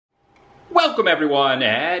Welcome everyone,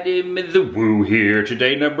 Adam the Woo here.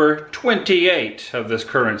 Today number 28 of this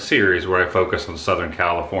current series where I focus on Southern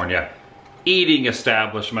California eating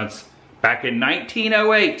establishments. Back in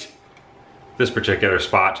 1908, this particular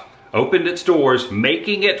spot opened its doors,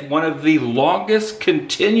 making it one of the longest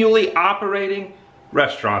continually operating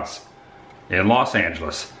restaurants in Los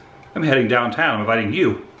Angeles. I'm heading downtown, inviting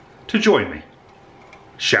you to join me.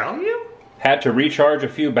 Shall you? Had to recharge a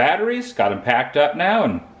few batteries, got them packed up now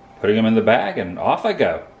and putting them in the bag, and off I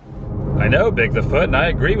go. I know, Big the Foot, and I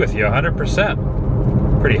agree with you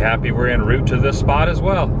 100%. Pretty happy we're en route to this spot as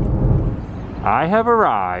well. I have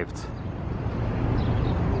arrived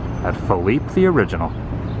at Philippe the Original,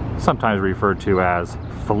 sometimes referred to as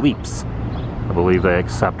Philippe's. I believe they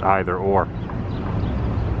accept either or.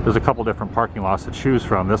 There's a couple different parking lots to choose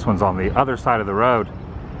from. This one's on the other side of the road,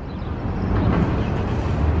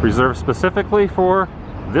 reserved specifically for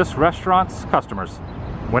this restaurant's customers.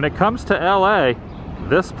 When it comes to LA,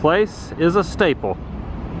 this place is a staple.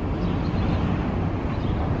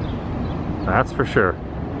 That's for sure.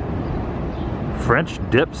 French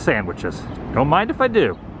dip sandwiches. Don't mind if I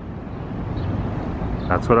do.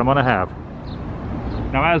 That's what I'm gonna have.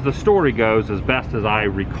 Now, as the story goes, as best as I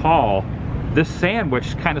recall, this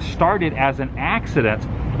sandwich kind of started as an accident.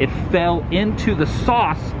 It fell into the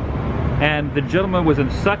sauce, and the gentleman was in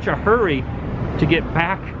such a hurry to get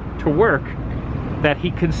back to work that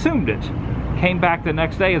he consumed it. Came back the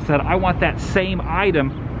next day and said, I want that same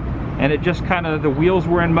item. And it just kind of, the wheels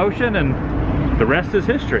were in motion and the rest is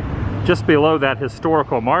history. Just below that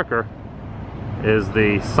historical marker is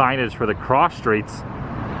the signage for the cross streets,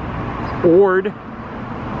 Ord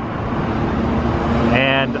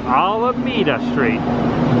and Alameda Street,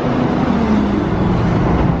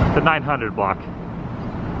 the 900 block.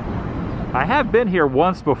 I have been here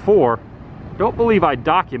once before. Don't believe I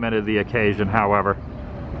documented the occasion, however.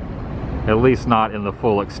 At least not in the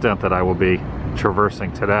full extent that I will be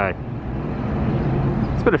traversing today.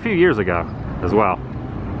 It's been a few years ago as well.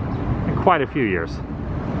 Quite a few years.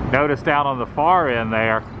 Notice down on the far end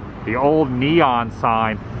there, the old neon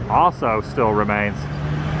sign also still remains,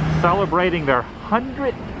 celebrating their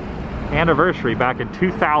 100th anniversary back in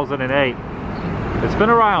 2008. It's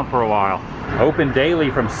been around for a while. Open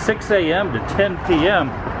daily from 6 a.m. to 10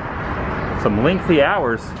 p.m. Some lengthy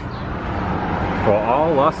hours for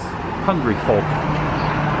all us hungry folk.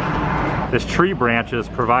 This tree branch is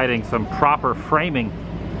providing some proper framing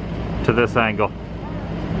to this angle.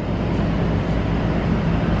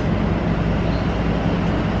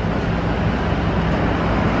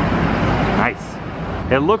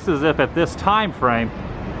 Nice. It looks as if at this time frame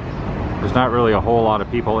there's not really a whole lot of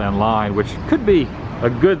people in line, which could be a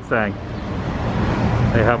good thing.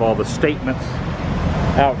 They have all the statements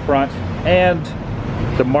out front and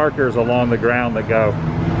the markers along the ground that go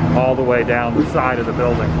all the way down the side of the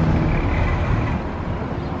building.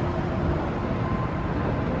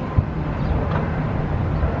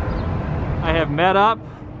 I have met up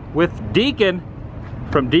with Deacon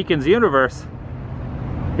from Deacon's Universe.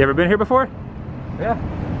 You ever been here before? Yeah,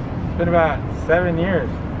 it's been about 7 years.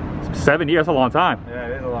 7 years, a long time. Yeah,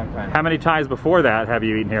 it is a long time. How many times before that have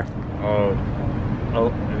you eaten here? Oh,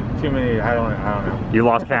 too many. I don't know. You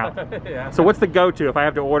lost count. Yeah. So what's the go-to if I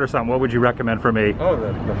have to order something? What would you recommend for me? Oh,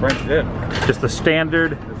 the French dip. Just the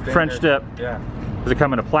standard French dip. Yeah. Does it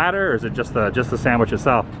come in a platter, or is it just the sandwich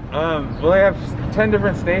itself? Well, they have 10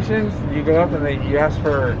 different stations. You go up and you ask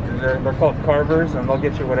for, they're called carvers, and they'll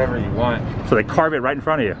get you whatever you want. So they carve it right in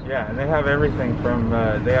front of you? Yeah, and they have everything from,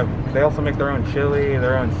 they also make their own chili,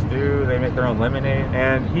 their own stew, they make their own lemonade.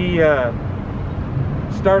 And he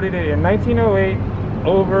started it in 1908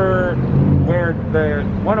 over where the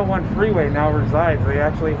 101 freeway now resides. They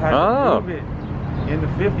actually had to move it in the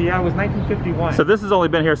 50s. Yeah, it was 1951. So this has only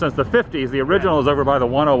been here since the 50s. The original is over by the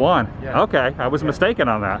 101. Yeah. Okay, I was mistaken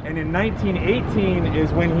on that. And in 1918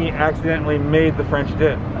 is when he accidentally made the French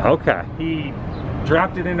dip. Okay. He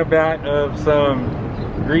dropped it in a vat of some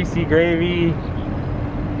greasy gravy,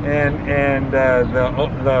 and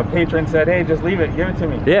the patron said, "Hey, just leave it, give it to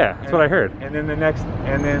me." Yeah, that's what I heard. And then the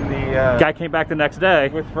guy came back the next day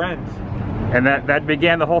with friends, and that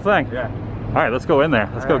began the whole thing. Yeah. All right, let's go in there.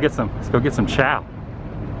 Let's go get some chow.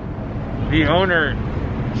 The owner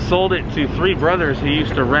sold it to three brothers who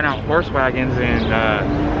used to rent out horse wagons in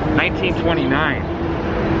 1929.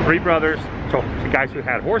 Three brothers, so the guys who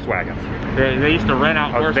had horse wagons. They used to rent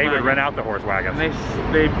out horse wagons. They would rent out the horse wagons. And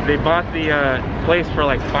they bought the place for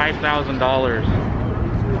like $5,000.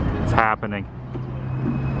 It's happening.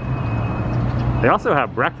 They also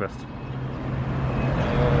have breakfast.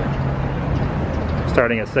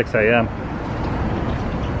 Starting at 6 a.m.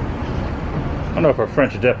 I don't know if a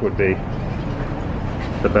French dip would be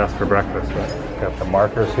the best for breakfast. But got the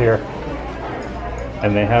markers here,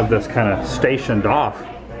 and they have this kind of stationed off.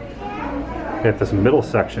 They have this middle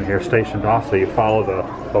section here stationed off, so you follow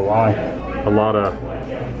the line. A lot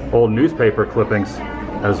of old newspaper clippings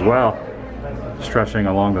as well, stretching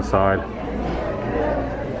along the side.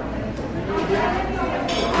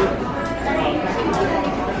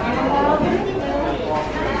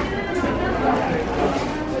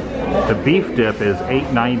 The beef dip is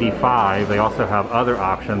 $8.95. They also have other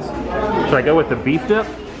options. Should I go with the beef dip?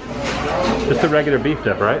 Just a regular beef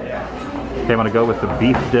dip, right? Okay, I'm gonna go with the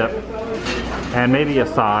beef dip and maybe a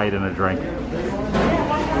side and a drink.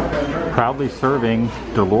 Proudly serving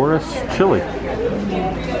Dolores Chili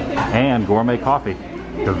and gourmet coffee.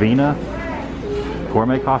 Gavina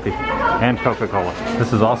gourmet coffee and Coca-Cola.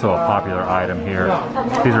 This is also a popular item here.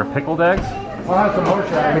 These are pickled eggs.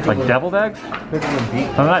 Like deviled eggs?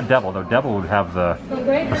 No, not devil, though. Devil would have the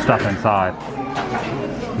stuff inside.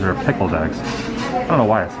 These are pickled eggs. I don't know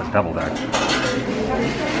why I said deviled eggs.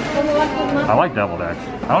 I like deviled eggs.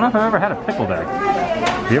 I don't know if I've ever had a pickled egg.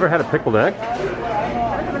 Have you ever had a pickled egg?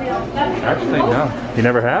 Actually, no. You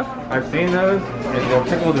never have? I've seen those, and they're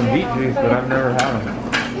pickled in beet juice, but I've never had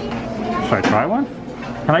them. Should I try one?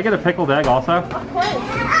 Can I get a pickled egg also? Of course.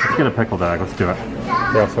 Let's get a pickled egg. Let's do it.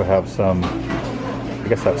 They also have some, I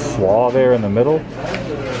guess that's slaw there in the middle,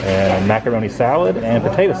 and macaroni salad and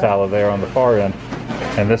potato salad there on the far end.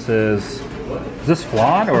 And this is this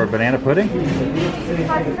flan or banana pudding?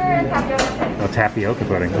 Oh, tapioca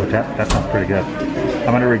pudding. Oh, that sounds pretty good. I'm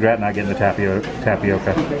going to regret not getting the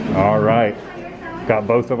tapioca. All right. Got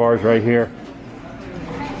both of ours right here.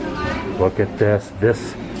 Look at this.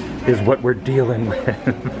 This is what we're dealing with.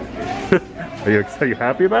 Are you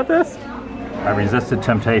happy about this? I resisted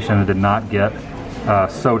temptation and did not get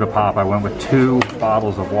soda pop. I went with 2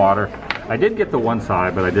 bottles of water. I did get the one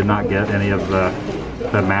side, but I did not get any of the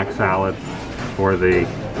mac salad or the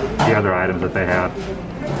other items that they had.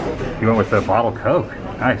 You went with the bottle Coke.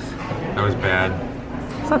 Nice. That was bad.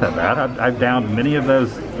 It's not that bad. I've downed many of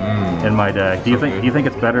those in my day. Do you think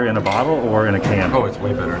it's better in a bottle or in a can? Oh, it's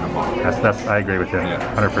way better in a bottle. That's I agree with you.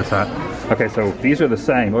 Yeah. 100%. Okay, so these are the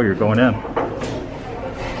same. Oh, you're going in.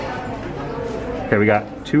 Okay, we got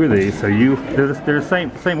 2 of these. So they're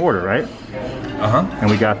the same order, right? Uh-huh. And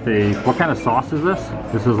we got what kind of sauce is this?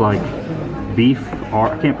 This is like beef,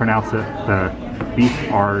 I can't pronounce it. Beef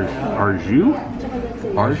au jus?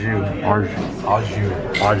 Au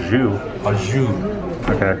jus.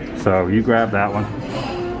 Okay, so you grab that one.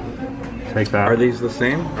 Take that. Are these the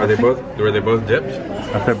same? Were they both dipped?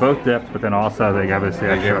 They're both dipped, but then also they gave us the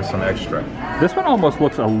extra. They gave us some extra. This one almost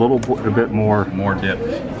looks a bit more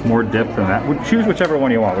dipped. More dipped than that. Choose whichever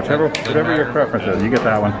one you want. Whatever your preference is. You get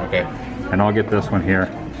that one. Okay. And I'll get this one here.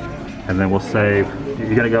 And then we'll save.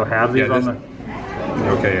 You gonna go have these on the?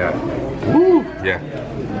 Okay. Yeah. Woo! Yeah.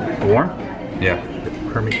 Warm? Yeah. It's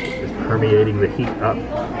permeating the heat up.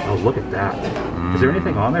 Oh, look at that. Is there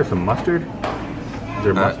anything on there? Some mustard? Is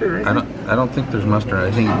there mustard or anything? I don't think there's mustard.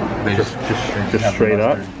 I think they just straight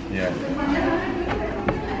up? Yeah.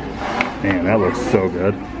 Man, that looks so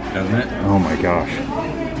good. Doesn't it? Oh my gosh.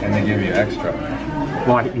 And they give you extra.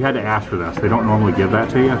 Well, you had to ask for this. They don't normally give that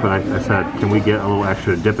to you, but I said, can we get a little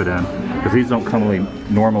extra to dip it in? Because these don't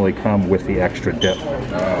normally come with the extra dip.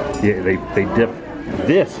 Yeah, they dip.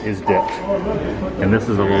 This is dipped, and this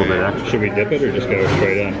is a little bit extra. Should we dip it or just go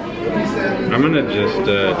straight in? I'm gonna just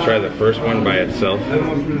try the first one by itself.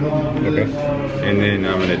 Okay. And then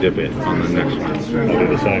I'm gonna dip it on the next one. I'll do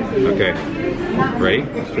the same. Okay. Ready?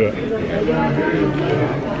 Let's do it.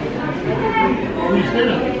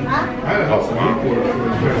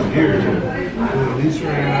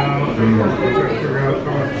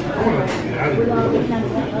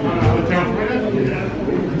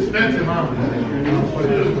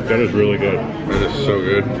 That is really good. That is so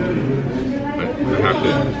good. I have to.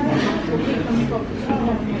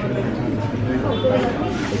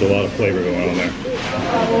 There's a lot of flavor going on there.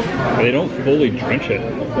 They don't fully drench it.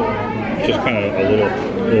 It's just kind of a little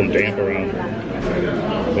damp around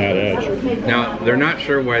that edge. Now, they're not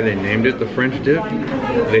sure why they named it the French dip.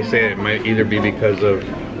 They say it might either be because of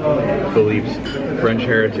Philippe's French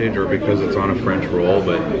heritage or because it's on a French roll,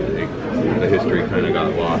 but the history kind of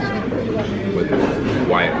got lost with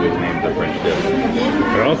why it was named the French dip.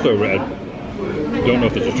 I also read, don't know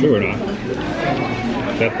if this is true or not,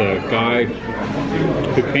 that the guy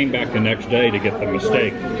who came back the next day to get the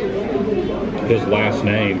mistake, his last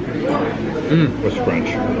name was French.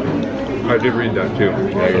 I did read that too.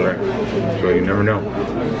 Yeah, you're right. So you never know.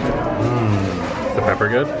 The pepper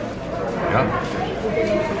good? Yeah.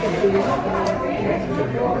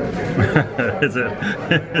 Is it?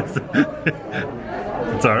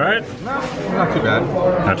 It's all right? No, not too bad.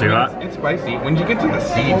 Not too hot? It's spicy. When you get to the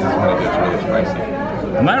seeds is when it gets really spicy.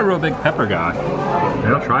 I'm not a real big pepper guy.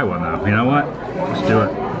 Maybe I'll try one though. You know what? Let's do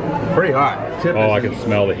it. Pretty hot. Oh, I can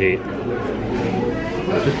smell the heat.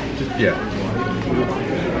 Just yeah.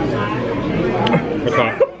 It's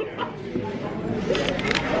hot.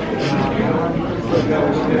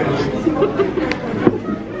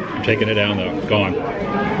 I'm taking it down though. Gone.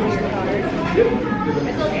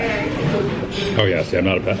 Oh yeah, see, I'm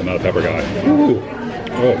not a pepper guy. Ooh.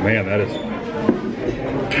 Oh man, that is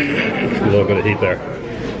a little bit of heat there.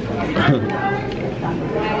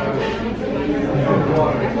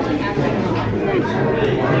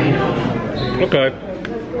 Okay.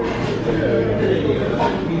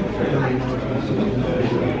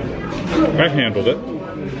 I handled it.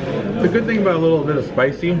 The good thing about a little bit of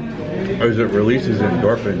spicy is it releases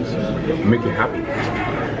endorphins and make you happy.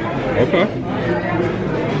 Okay.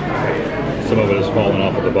 Some of it is falling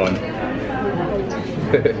off of the bun.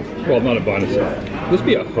 Well, not a bun. It's this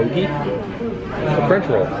be a hoagie? A French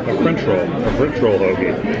roll. A French roll. A French roll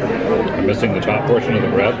hoagie. I'm missing the top portion of the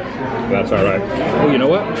bread. That's all right. Oh, you know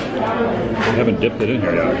what? I haven't dipped it in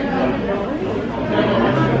here yet.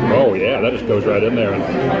 Oh yeah, that just goes right in there and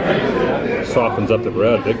softens up the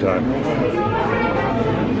bread big time.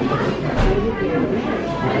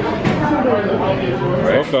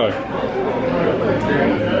 Okay.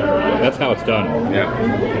 That's how it's done. Yeah.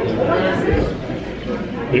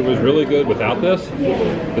 It was really good without this.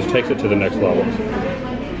 This takes it to the next level.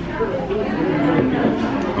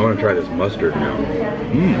 I want to try this mustard now.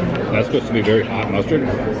 That's supposed to be very hot mustard?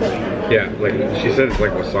 Yeah, like she said it's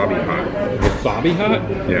like wasabi hot. Wasabi hot?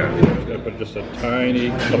 Yeah. Just gotta put just a tiny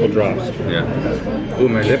couple drops. Yeah. Ooh,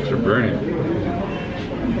 my lips are burning.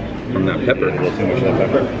 From that pepper. A little too much of that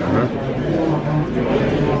pepper.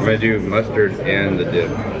 I'm gonna do mustard and the dip.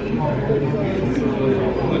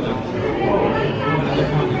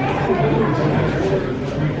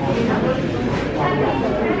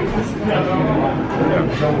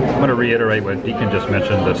 I'm going to reiterate what Deacon just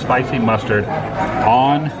mentioned. The spicy mustard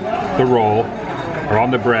on the roll or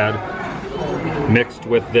on the bread mixed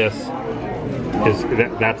with this is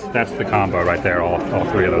that's the combo right there. All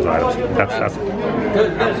three of those items. That's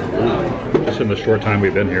just in the short time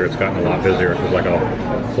we've been here, it's gotten a lot busier. There's like a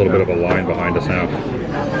little bit of a line behind us now.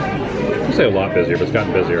 I say a lot busier, but it's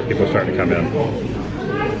gotten busier. People are starting to come in.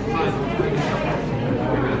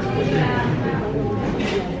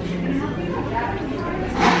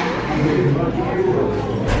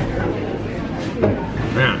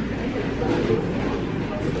 Man.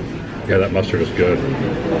 Yeah, that mustard is good.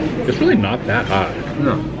 It's really not that hot.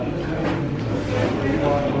 No.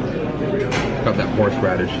 Got that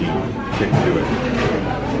horseradishy kick to it.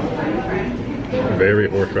 Very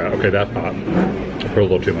horseradish. Okay, that's hot. I put a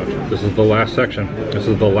little too much. This is the last section. This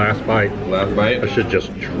is the last bite. Last bite? I should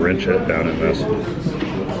just drench it down in this.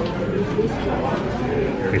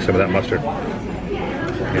 Need some of that mustard.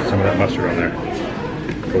 Get some of that mustard on there.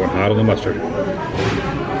 Going hot on the mustard.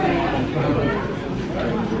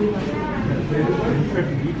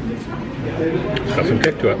 It's got some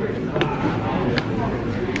kick to it.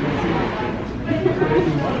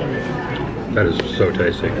 That is so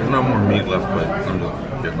tasty. There's no more meat left, but I'm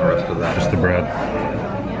just getting the rest of that. Just the bread.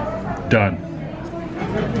 Done.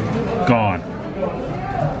 Gone.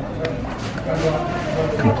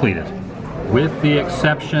 Completed. With the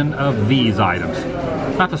exception of these items.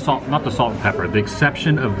 Not the salt and pepper. The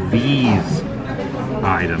exception of these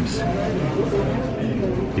items.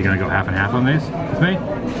 You gonna go half and half on these with me?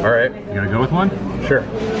 All right. You gonna go with one? Sure.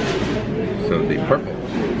 So the purple.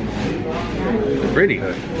 It's pretty.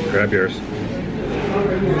 Grab yours.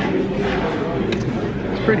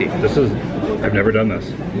 It's pretty. This is, I've never done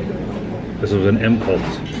this. This was an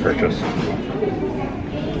impulse purchase.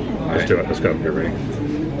 Let's do it. Let's go. You're ready.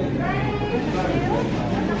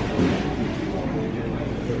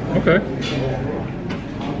 Okay.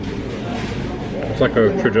 It's like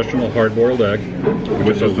a traditional hard-boiled egg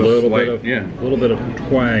with just a little bit of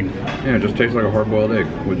twang. Yeah, it just tastes like a hard-boiled egg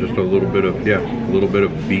with just a little bit of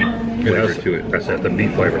beet flavor to it. That's it, the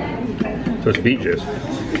beet flavor. So it's beet juice.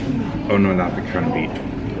 Oh no, not the kind of beet.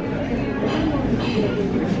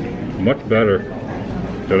 Much better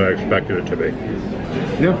than I expected it to be.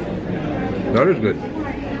 Yeah, that is good.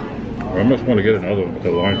 I almost want to get another one, but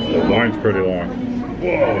the line's pretty long.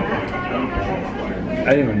 Whoa! I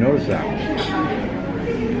didn't even notice that.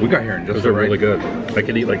 We got here in just Those are really good. I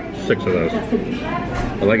could eat like 6 of those.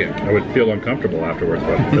 I like it. I would feel uncomfortable afterwards,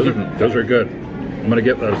 but those are good. I'm gonna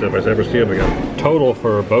get those if I ever see them again. Total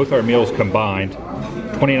for both our meals combined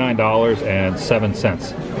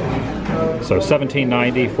 $29.07. So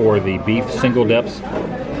 $17.90 for the beef single dips.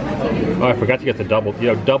 Oh, I forgot to get the double.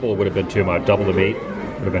 You know, double would have been too much. Double the meat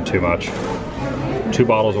would have been too much. 2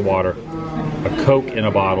 bottles of water, a Coke in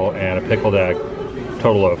a bottle, and a pickled egg.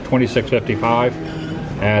 Total of $26.55.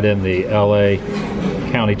 Add in the LA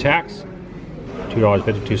County tax.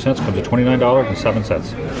 $2.52 comes to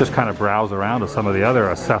 $29.07. Just kind of browse around to some of the other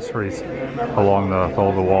accessories along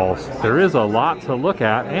the walls. There is a lot to look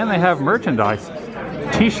at, and they have merchandise.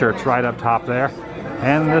 T-shirts right up top there,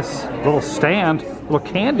 and this little stand, little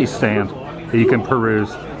candy stand that you can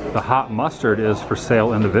peruse. The hot mustard is for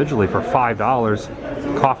sale individually for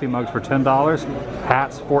 $5. Coffee mugs for $10.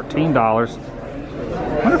 Hats $14.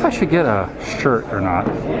 I wonder if I should get a shirt or not.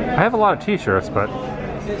 I have a lot of t-shirts, but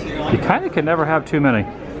you kind of can never have too many.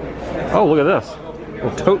 Oh, look at this.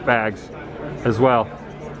 Little tote bags as well.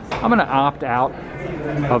 I'm going to opt out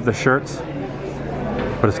of the shirts,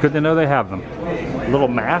 but it's good to know they have them. A little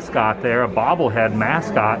mascot there, a bobblehead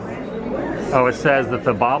mascot. Oh, it says that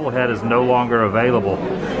the bobblehead is no longer available.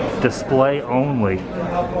 Display only.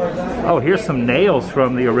 Oh, here's some nails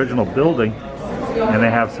from the original building. And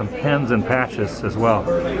they have some pins and patches as well.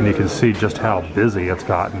 And you can see just how busy it's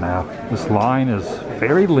gotten now. This line is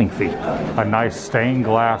very lengthy. A nice stained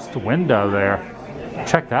glass window there.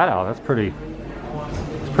 Check that out. That's pretty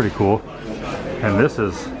cool. And this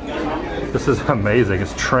is amazing.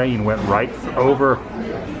 This train went right over.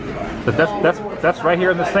 But that's right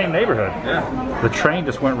here in the same neighborhood. Yeah. The train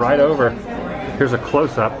just went right over. Here's a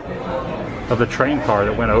close-up of the train car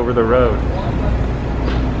that went over the road.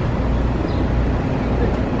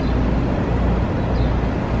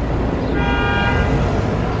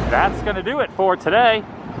 That's going to do it for today.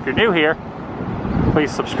 If you're new here,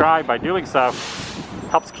 please subscribe by doing so.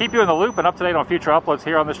 Helps keep you in the loop and up to date on future uploads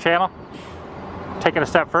here on this channel. Taking a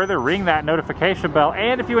step further, ring that notification bell.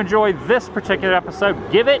 And if you enjoyed this particular episode,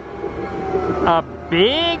 give it a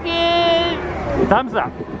big thumbs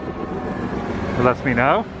up. It lets me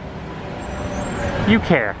know you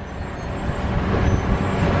care.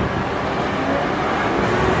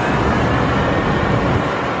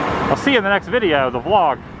 I'll see you in the next video. The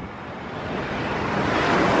vlog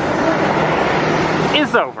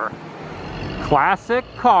is over. Classic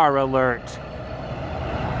car alert.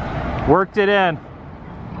 Worked it in.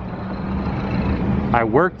 I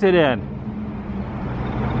worked it in.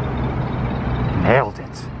 Nailed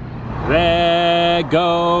it. There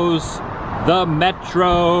goes the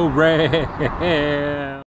Metro Rail.